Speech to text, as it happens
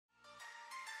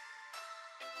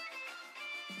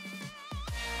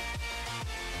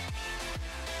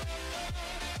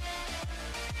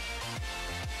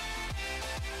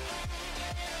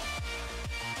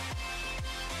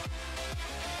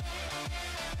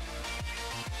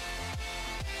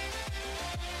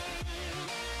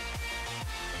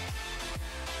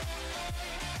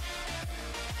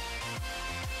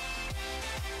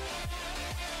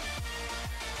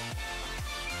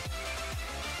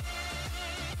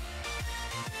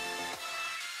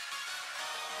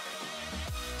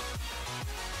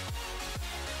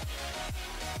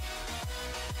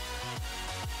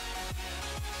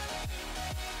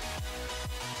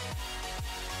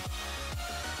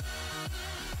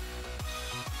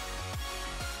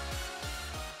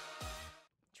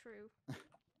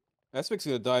Aspect's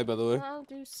gonna die, by the way. I'll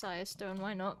do Firestone,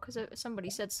 why not? Because somebody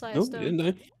said No, Firestone. didn't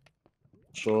I?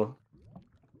 Sure.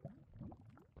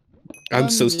 I'm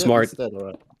so smart. Instead,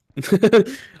 right.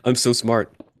 I'm so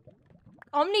smart.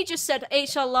 Omni just said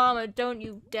HR Llama, don't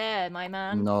you dare, my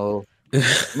man. No. I'm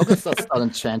not gonna start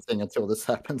enchanting until this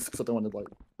happens because I don't want to like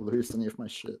lose any of my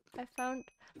shit. I found.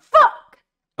 Fuck!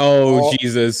 Oh,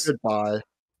 Jesus. Goodbye.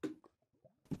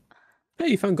 Hey,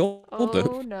 you found gold though.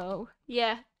 Oh no.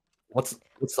 Yeah. What's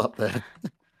up there?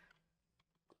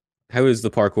 How is the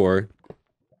parkour?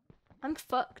 I'm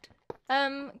fucked.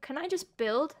 Can I just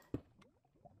build?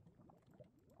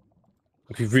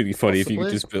 It'd be really funny if you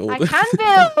could just build. I can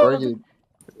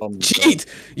build! Cheat!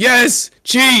 Yes!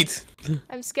 Cheat!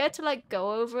 I'm scared to like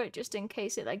go over it just in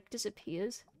case it like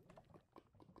disappears.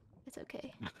 It's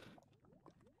okay.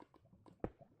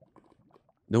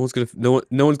 No one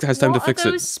has time to fix it. What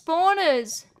are those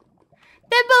spawners?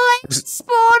 They're blade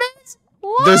spawners!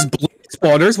 What? There's blade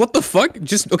spawners? What the fuck?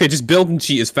 Just build and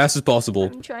cheat as fast as possible.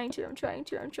 I'm trying to. I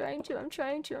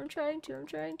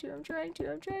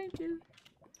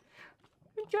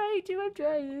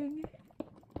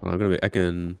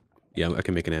can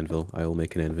make an anvil. I will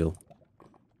make an anvil.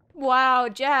 Wow,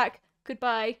 Jack.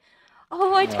 Goodbye.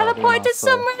 Oh, I teleported to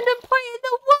some random point in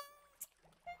the world.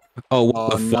 Oh,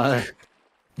 what the fuck?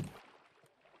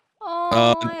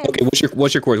 Oh, okay,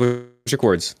 what's your chords? What's your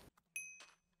chords?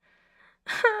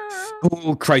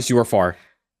 Oh Christ, you are far.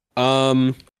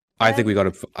 I think we gotta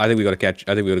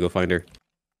go find her.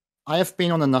 I have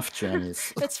been on enough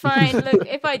journeys. It's fine. Look,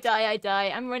 if I die, I die.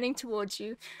 I'm running towards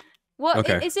you. What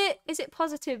okay. Is it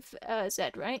positive Z,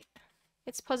 right?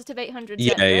 It's positive 800 Z.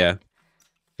 Yeah, right? yeah.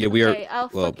 Yeah, we are.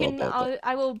 Okay,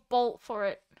 I will bolt for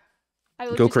it. I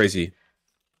will go crazy.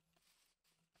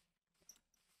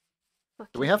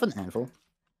 Do we have an anvil?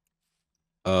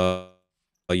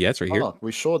 Yeah, it's right here. Oh,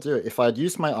 we sure do. If I'd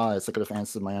used my eyes, I could have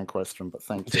answered my own question, but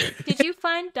thank you. Did you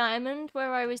find diamond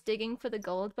where I was digging for the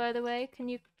gold, by the way? Can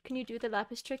you do the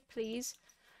lapis trick, please?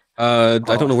 I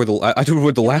don't know where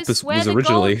the lapis was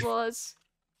originally. The gold was.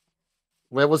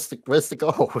 Where's the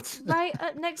gold? Right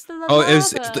next to the Oh, lava. it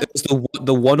was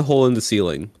the one hole in the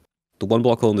ceiling. The one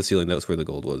block hole in the ceiling, that was where the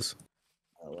gold was.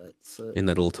 Alright, so in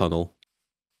that little tunnel.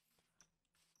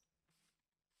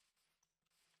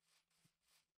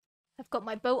 I've got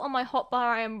my boat on my hotbar.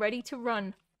 I am ready to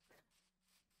run.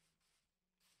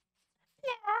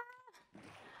 Yeah.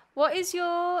 What is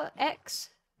your X,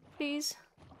 please?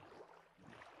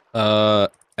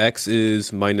 X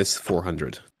is minus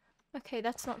 400. Okay,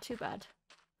 that's not too bad.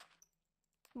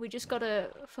 We just got a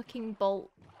fucking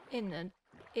bolt in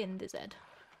the Z.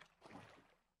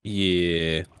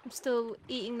 Yeah. I'm still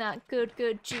eating that good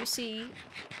juicy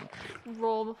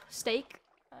raw steak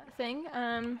thing.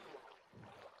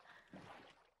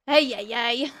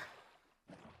 Hey.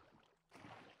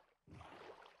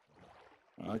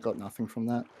 I got nothing from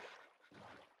that.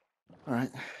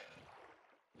 Alright.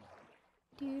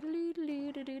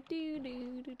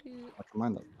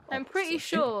 I'm pretty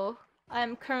sure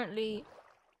I'm currently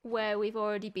where we've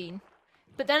already been.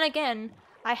 But then again,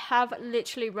 I have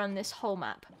literally run this whole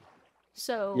map.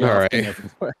 So... Yeah, alright.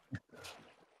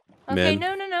 Okay,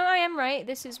 no, I am right.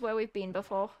 This is where we've been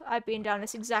before. I've been down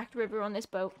this exact river on this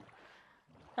boat.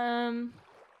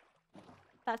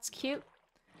 That's cute.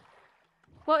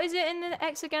 What is it in the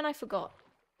X again? I forgot.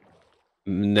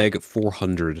 Neg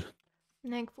 400.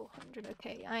 Neg 400,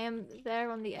 okay. I am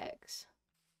there on the X.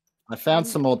 I found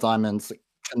some more diamonds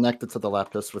connected to the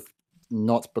lapis with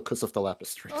not because of the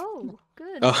lapis tree. Oh,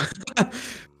 good. Oh,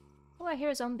 I hear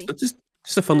a zombie. just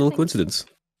a fun little coincidence.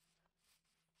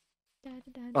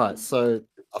 Alright, so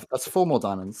that's 4 more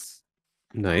diamonds.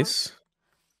 Nice.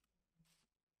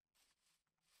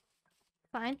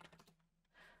 Fine.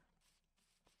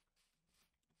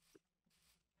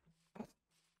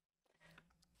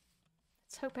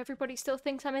 Let's hope everybody still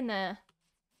thinks I'm in there.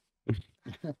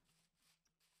 Do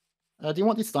you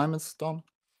want these diamonds, Dom?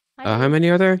 How many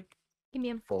are there? Give me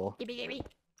them. 4. Give me.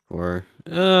 Or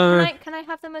Can I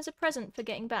have them as a present for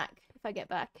getting back if I get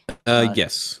back? No.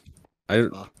 yes.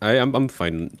 I'm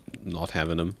fine not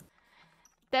having them.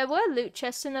 There were loot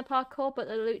chests in the parkour, but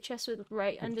the loot chests were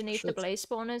right underneath the shit. blaze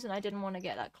spawners, and I didn't want to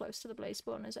get that close to the blaze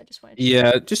spawners. I just wanted to...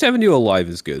 Yeah, just having you alive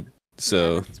is good. Yeah,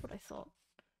 So that's what I thought.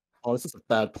 Oh, this is a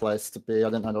bad place to be. I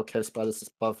didn't know no cave spiders is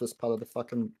above this part of the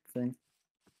fucking thing.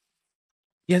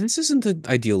 yeah, this isn't the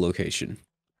ideal location.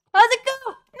 Oh, the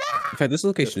goat! In fact, this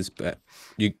location is bad.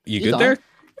 You good done? there?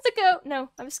 It's a goat! No,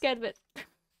 I'm scared of it.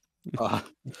 Ah,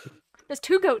 There's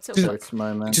 2 goats over there. goats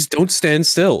moment. Just don't stand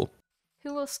still.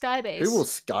 Who will skybase? Who will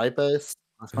skybase?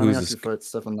 I'm finding out Who's who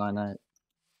votes 798.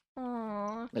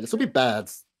 Aww. Wait, this will be bad.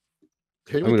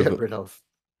 Who do I'm we gonna get vote- rid of?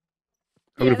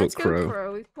 I'm Yeah, gonna let's vote go Crow.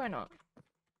 Crow. Why not?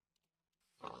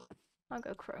 I'll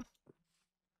go Crow.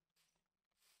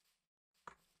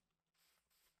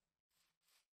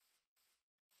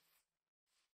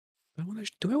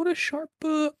 Do I want a sharp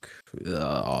book?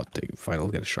 I'll take fine. I'll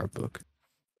get a sharp book.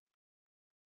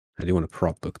 I do want a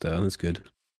prop book though. That's good.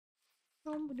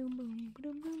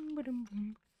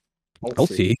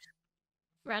 Healthy.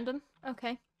 Random?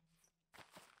 Okay.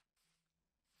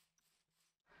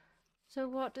 So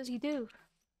what does he do?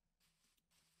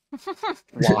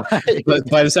 Why? But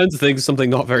by the sounds of things, something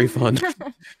not very fun.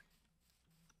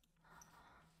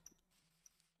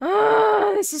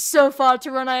 Ah, this is so far to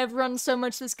run. I have run so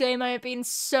much this game. I have been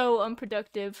so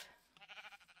unproductive.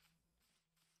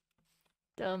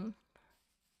 Dumb.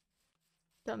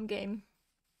 Dumb game.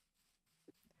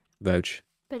 Vouch.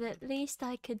 But at least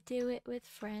I could do it with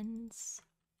friends.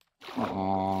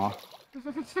 Aww.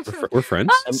 We're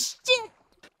friends. Oh shit!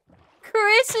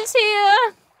 Chris is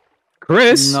here!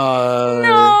 Chris. No.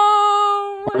 No!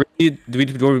 Do we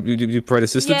provide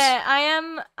assistance? Yeah,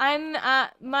 I'm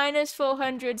at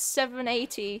 -400,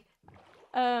 780.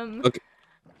 Okay. Oh,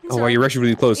 so wow, you're actually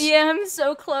really close. Yeah, I'm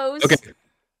so close. Okay.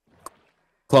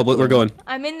 Club, we're going.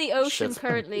 I'm in the ocean Shit.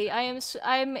 currently. I'm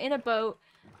in a boat.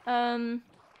 I'm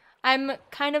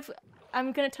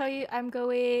gonna tell you, I'm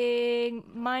going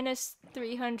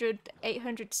 -300,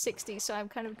 860, so I'm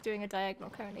kind of doing a diagonal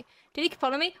currently. Did he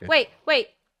follow me? Okay. Wait.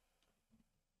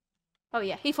 Oh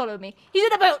yeah, he followed me. He's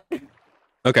in a boat!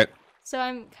 Okay. So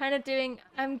I'm going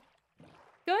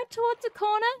towards the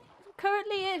corner.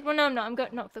 Currently, well no I'm not. I'm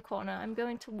going not the corner. I'm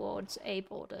going towards a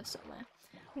border somewhere.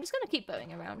 I'm just gonna keep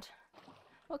boating around.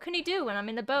 What can he do when I'm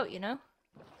in the boat, you know?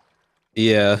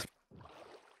 Yeah.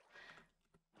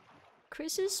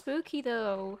 Chris is spooky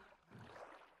though.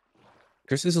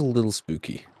 Chris is a little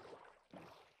spooky.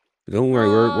 But don't worry,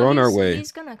 we're on our way.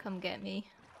 He's gonna come get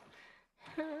me.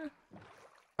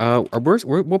 What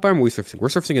biome are we surfing? We're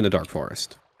surfing in a dark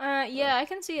forest. Yeah, I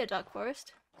can see a dark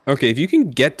forest. Okay, if you can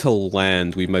get to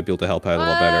land, we might be able to help out a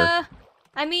lot better.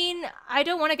 I mean, I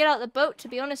don't want to get out of the boat, to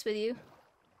be honest with you.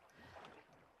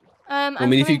 I'm if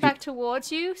coming you back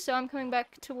towards you, so I'm coming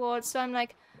back towards, so I'm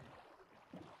like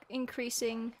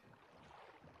increasing.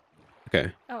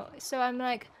 Okay. Oh, so I'm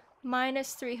like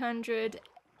 -300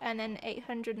 and then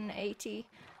 880.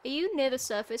 Are you near the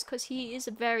surface? Because he is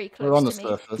very close We're on the to me.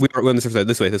 surface. We're on the surface.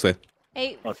 This way.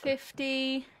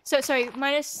 850. So sorry,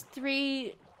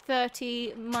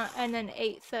 -330 and then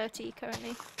 830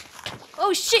 currently.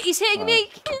 Oh shit, he's hitting me!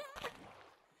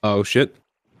 Oh shit.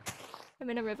 I'm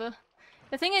in a river.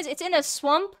 The thing is, it's in a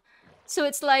swamp, so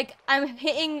it's like I'm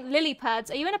hitting lily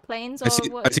pads. Are you in a plains or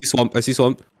what? I see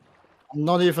swamp. I'm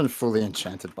not even fully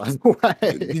enchanted, by the way.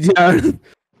 Yeah.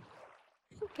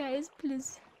 Guys,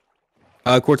 please.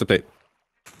 Quartz update.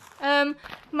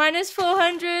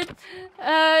 -400,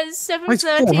 Why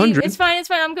 730. 400? It's fine.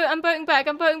 I'm boating back.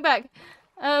 I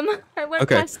went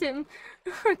Okay. past him.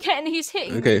 Again, he's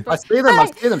hitting Okay. me. I see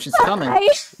them, she's coming. Hi.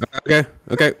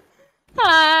 Okay.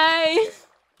 Hi.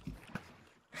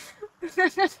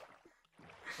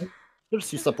 I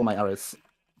just used up all my arrows.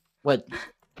 Wait,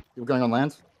 you're going on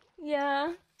land?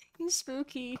 Yeah, he's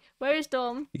spooky. Where is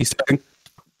Dom? He's starting.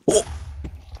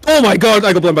 Oh my god!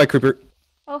 I got blown by a creeper.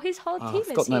 Oh, his whole team I've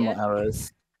is got no more here.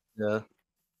 arrows. Yeah.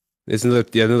 There's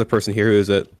another person here. Who is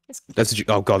it? It's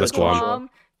Oh god, that's Guam. Dom.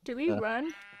 Do we Yeah.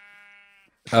 run?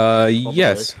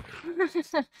 Yes.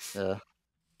 Yeah.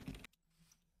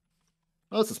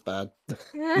 Oh, this is bad.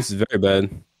 This is very bad.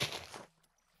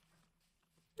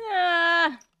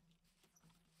 Ah.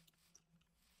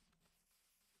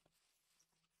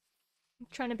 I'm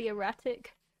trying to be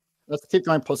erratic. Let's keep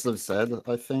going positive Z,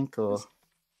 I think, or...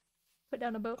 Put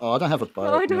down a boat. Oh, I don't have a boat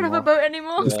Oh, I don't have a anymore. boat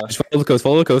anymore. Yeah. Just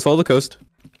follow the coast.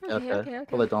 Okay.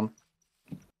 Follow Dom.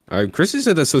 Alright, Chris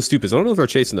said that's so stupid. So I don't know if they're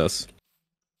chasing us.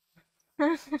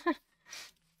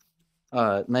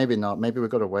 Alright, maybe not. Maybe we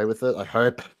got away with it. I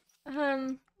hope.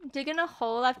 digging a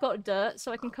hole. I've got dirt,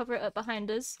 so I can cover it up behind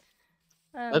us.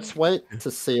 Let's wait to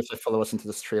see if they follow us into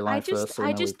this tree line first. So I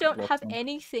we know just we've don't locked have them.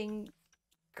 anything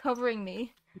covering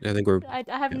me. I think we're. I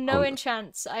have Yeah, no hold on.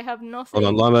 enchants. I have nothing.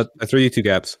 Hold on, Llama. I threw you 2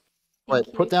 gaps. Wait,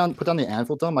 Thank put you. down the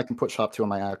anvil dome. I can put sharp 2 on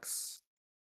my axe.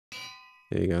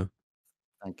 There you go.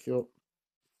 Thank you.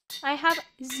 I have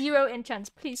 0 enchants.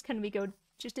 Please, can we go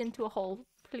just into a hole,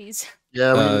 please?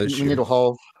 Yeah, we Sure. need a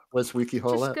hole. Where's Wiki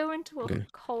hole Just at? go into a Okay.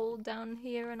 hole down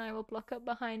here, and I will block up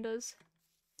behind us.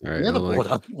 All right. Near the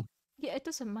border. Yeah, it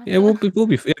doesn't matter. Yeah, we'll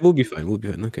be fine. We'll be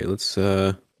fine. Okay, let's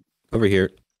over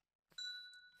here.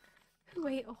 Who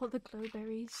ate all the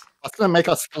glowberries? That's gonna make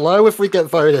us glow if we get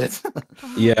voted.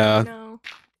 Oh, Yeah. no.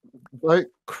 Vote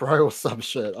crow or some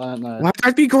shit. I don't know. Why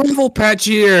can't be gravel patch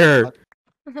here?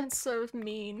 That's so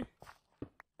mean.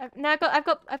 I've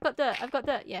got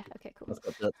dirt. Yeah. Okay. Cool. I've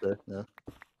got that too. Yeah.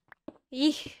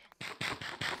 Eek.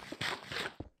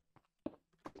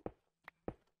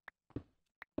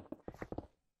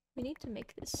 We need to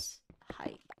make this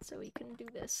height so we can do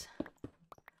this.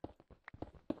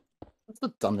 That's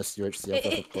the dumbest UHC I've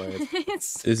ever played.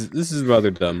 It's This is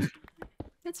rather dumb.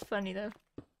 it's funny though.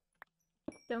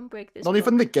 Don't break this. Not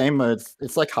even the game modes.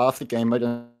 It's like half the game mode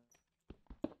and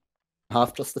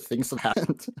half just the things that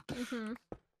happened. Mm-hmm.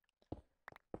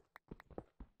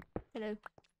 Hello.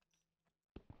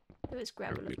 Oh, it's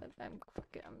gravel. I'm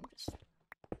just.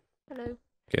 Hello.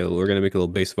 Okay, we're gonna make a little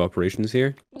base of operations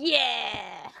here.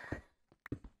 Yeah.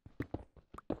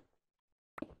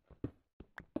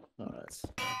 Alright.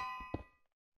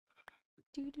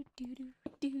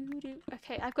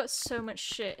 Okay, I've got so much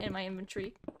shit in my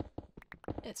inventory.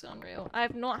 It's unreal. I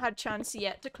have not had chance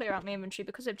yet to clear out my inventory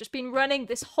because I've just been running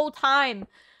this whole time.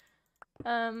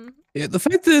 Yeah, the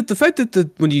fact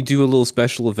that when you do a little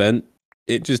special event,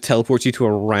 it just teleports you to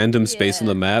a random space on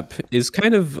the map is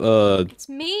kind of it's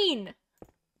mean.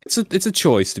 It's a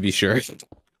choice to be sure.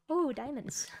 Oh,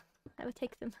 diamonds. I would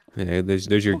take them. Yeah, there's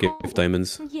your gift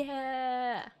diamonds.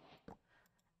 Yeah.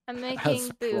 I'm As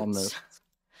making boots. promised.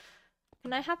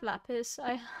 Can I have lapis?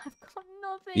 I have got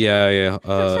nothing. Yeah.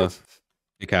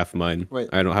 Take half of mine. Wait,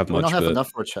 I don't have do we much. not have but...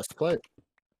 enough for a chest plate?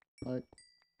 Like...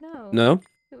 No.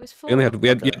 It was We only had we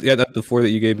had Okay. yeah, that's the 4 that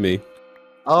you gave me.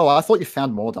 Oh, I thought you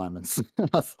found more diamonds.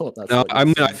 I thought that's No, what you I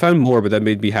mean were I saying. found more, but that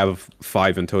made me have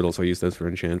 5 in total, so I used those for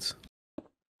enchants.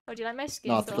 Oh, do you like my skin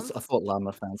No, I tone? thought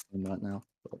Llama found some right now.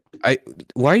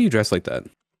 Why are you dressed like that?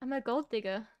 I'm a gold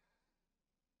digger.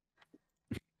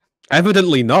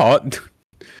 Evidently not.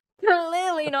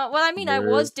 Clearly not. Well, I mean, I No.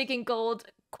 was digging gold,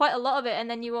 quite a lot of it, and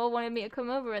then you all wanted me to come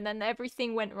over, and then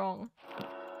everything went wrong.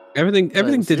 Everything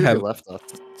Wait, did who have left us.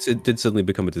 it did suddenly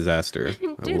become a disaster.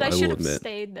 Dude, I will should have admit.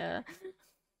 stayed there.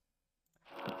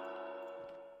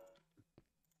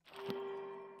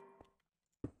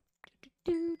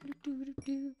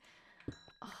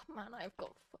 Oh man, I've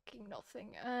got fucking nothing.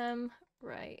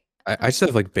 Right. I just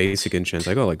have like basic enchants.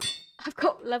 I got like I've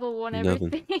got level 1 Nothing.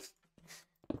 everything.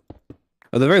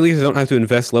 at the very least I don't have to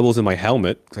invest levels in my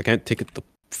helmet. 'Cause I can't take it the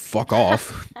fuck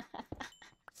off.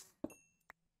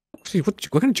 Actually, what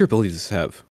kind of durability does this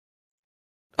have?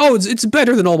 Oh, it's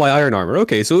better than all my iron armor.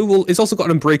 Okay, so it's also got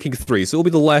Unbreaking 3, so it'll be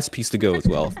the last piece to go as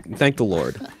well. Thank the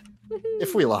Lord.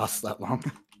 If we last that long.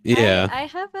 Yeah. I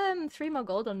have 3 more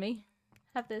gold on me.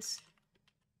 Have this.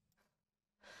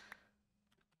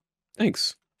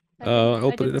 Thanks. I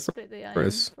I'll put it didn't in split the iron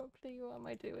furnace. properly. What am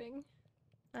I doing?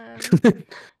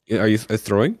 Are you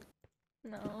throwing?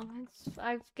 No,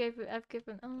 I've given.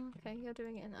 Oh, okay, you're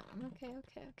doing it in that one. Okay.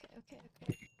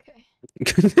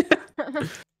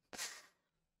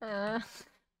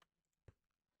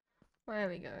 There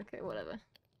we go. Okay, whatever.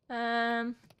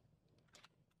 I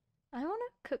want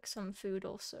to cook some food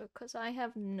also, because I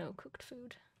have no cooked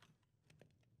food.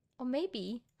 Or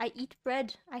maybe I eat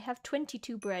bread. I have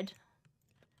 22 bread.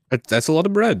 That's a lot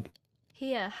of bread.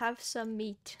 Here, have some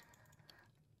meat.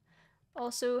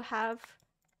 Also have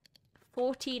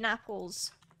 14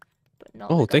 apples, but not.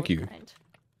 Oh, the thank gold you. kind.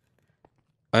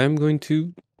 I'm going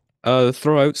to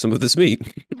throw out some of this meat.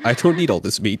 I don't need all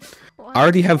this meat. Why I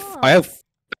already have not? I have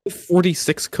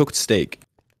 46 cooked steak.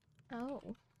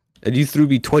 Oh. And you threw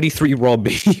me 23 raw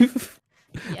beef.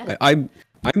 Yeah. I'm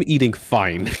eating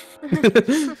fine.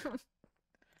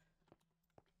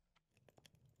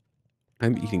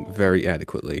 I'm eating very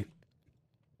adequately.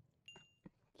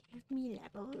 Give me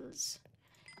levels.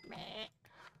 Meh.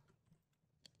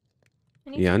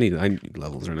 Yeah, I need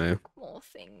levels right now. More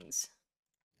things.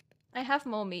 I have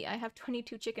more meat. I have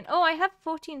 22 chicken. Oh, I have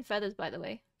 14 feathers, by the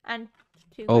way, and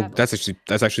 2 Oh, gravel. that's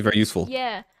actually very useful.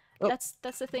 Yeah, Oh, that's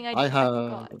the thing I I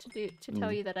forgot to do to tell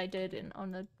Mm. you that I did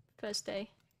on the first day.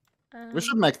 We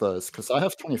should make those because I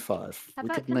have 25. We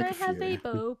could Can make I a have a few.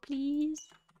 bow, please?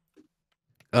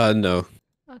 No.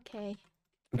 Okay.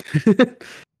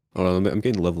 Hold on, I'm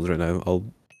getting levels right now.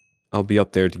 I'll be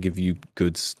up there to give you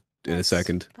goods in a That's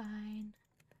second. fine.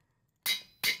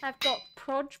 I've got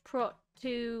Prot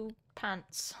 2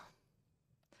 pants.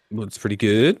 Well, it's pretty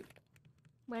good.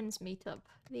 When's meetup?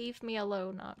 Leave me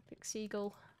alone, Arctic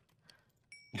Seagull.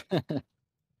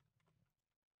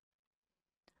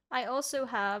 I also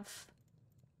have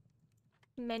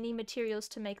many materials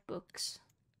to make books.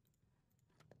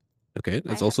 Okay,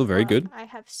 that's also very good. I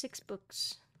have 6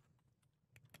 books.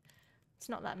 It's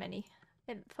not that many.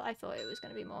 I thought it was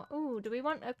going to be more. Ooh, do we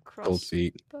want a Cold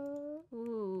feet. crossbow?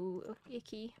 Ooh,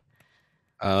 icky.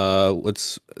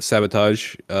 Let's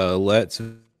sabotage. Let's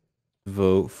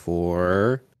vote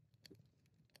for.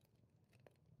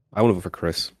 I want to vote for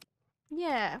Chris.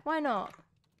 Yeah, why not?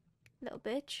 Little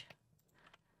bitch.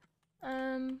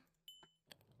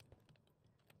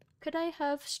 Could I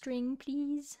have string,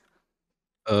 please?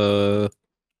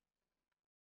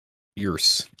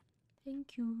 Yours.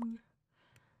 Thank you.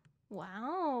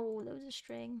 Wow, loads of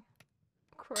string.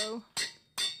 Crow.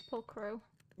 Poor crow.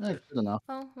 Yeah, good enough.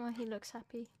 Oh, well, he looks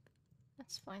happy.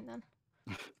 That's fine then.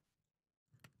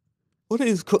 What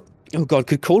is? Oh God,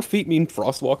 could cold feet mean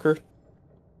Frostwalker?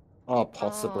 Oh,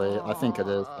 possibly. I think it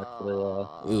is actually.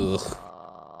 Ugh.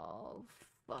 Oh,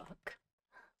 fuck.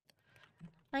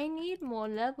 I need more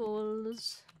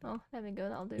levels. Oh, there we go,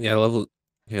 that'll do. Yeah, level.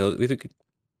 Yeah, we think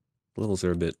levels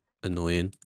are a bit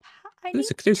annoying. I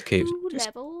There's need a cave. 2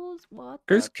 levels? What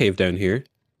There's a the... cave down here.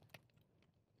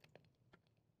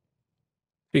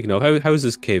 Speaking of, how is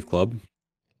this cave club?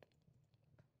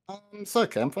 It's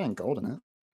okay. I'm playing gold in it.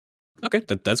 Okay,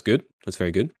 that's good. That's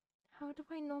very good. How do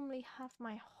I normally have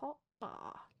my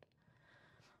hotbar?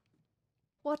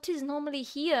 What is normally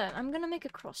here? I'm gonna make a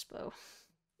crossbow.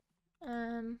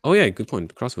 Oh yeah, good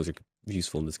point. Crossbows are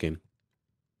useful in this game.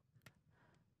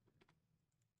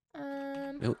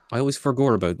 I always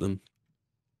forgot about them.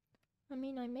 I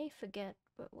mean, I may forget,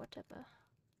 but whatever.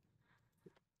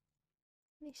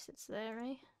 At least it's there,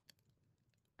 eh?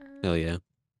 Hell yeah.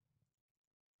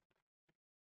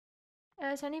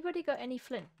 Has anybody got any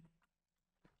flint?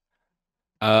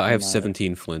 I have No.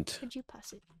 17 flint. Could you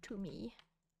pass it to me?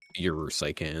 Yours,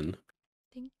 I can.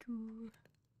 Thank you.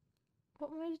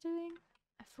 What am I doing?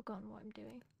 I've forgotten what I'm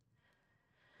doing.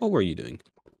 What were you doing?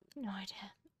 No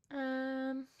idea.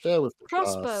 Share with the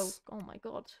Crossbow. class. Oh my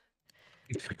god.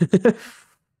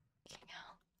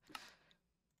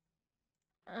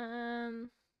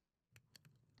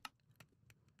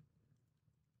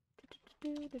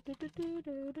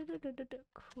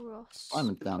 Crossbow.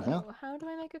 I'm down here. How do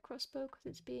I make a crossbow? Because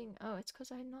it's being... Oh, it's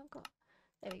because I've not got...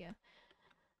 There we go.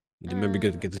 You remember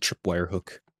to get the tripwire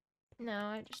hook. No,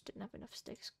 I just didn't have enough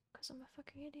sticks because I'm a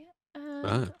fucking idiot.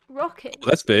 Rocket. Well,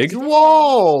 that's big.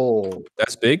 Whoa!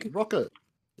 That's big. Rocket.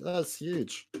 That's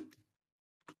huge.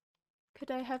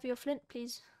 Could I have your flint,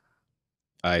 please?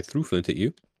 I threw flint at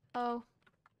you. Oh.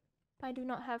 I do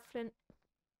not have flint.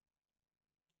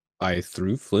 I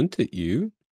threw flint at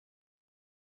you.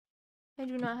 I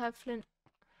do not have flint.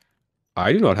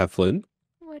 I do not have flint.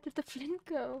 Where did the flint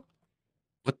go?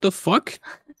 What the fuck?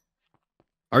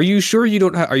 Are you sure you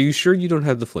don't have? Are you sure you don't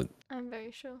have the flint? I'm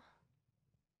very sure.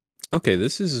 Okay,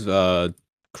 this is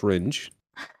cringe.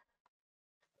 Are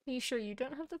you sure you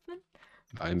don't have the flint?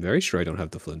 I'm very sure I don't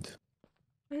have the flint.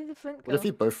 Where did the flint go? What if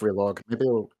you both relog? Maybe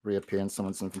it'll reappear in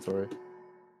someone's inventory.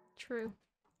 True.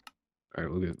 All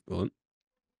right, we'll get one.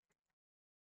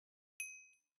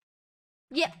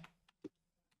 Yep.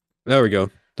 There we go.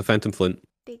 The phantom flint.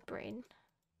 Big brain.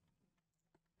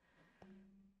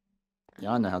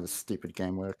 Yeah, I know how this stupid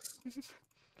game works.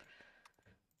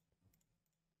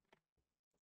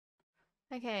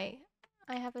 Okay.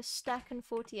 I have a stack and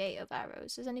 48 of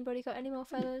arrows. Has anybody got any more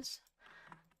feathers?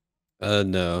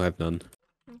 No, I have none.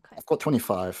 Okay. I've got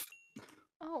 25.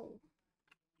 Oh.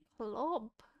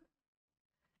 Blob.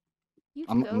 You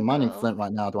I'm go, mining girl. flint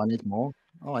right now. Do I need more?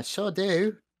 Oh, I sure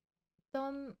do.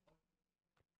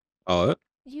 Oh,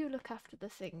 You look after the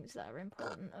things that are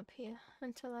important up here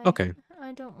until okay.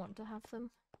 I don't want to have them.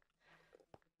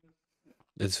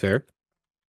 It's fair.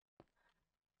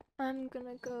 I'm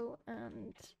gonna go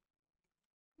and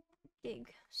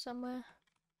dig somewhere.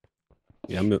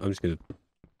 Yeah, I'm just gonna.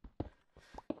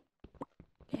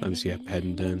 I'm just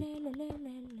heading down.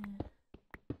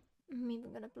 I'm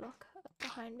even gonna block up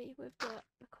behind me with dirt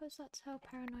because that's how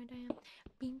paranoid I am.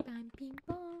 Bing bang bing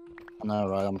bong. I know,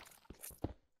 right? I'm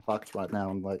fucked right now.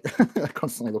 I'm like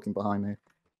constantly looking behind me.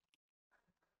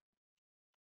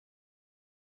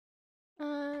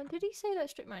 Did he say that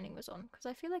strip mining was on? Because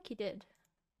I feel like he did.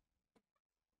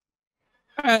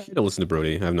 I don't listen to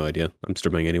Brody. I have no idea. I'm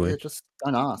strip mining anyway. Yeah, just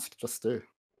don't ask. Just do.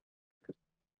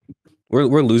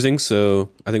 We're losing, so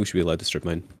I think we should be allowed to strip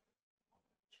mine.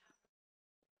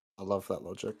 I love that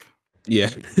logic. Yeah.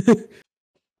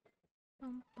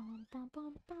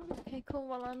 Okay, cool.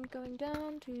 Well, I'm going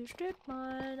down to strip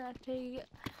mine at a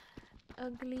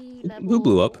ugly level. Who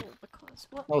blew up? Because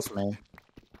what? That was me.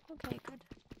 Okay, good.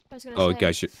 I was gonna Oh, say.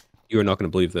 guys, you are not going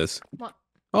to believe this. What?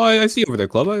 Oh, I see you over there,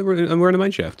 Club. I'm wearing a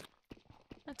mine shaft.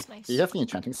 That's nice. Do you have the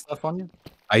enchanting stuff on you?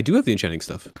 I do have the enchanting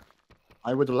stuff.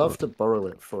 I would love to borrow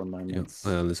it for a moment.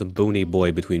 There's a bony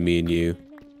boy between me and you.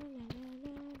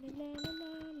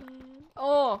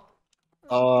 Oh,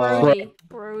 Oh,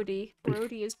 Brody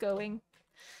is going.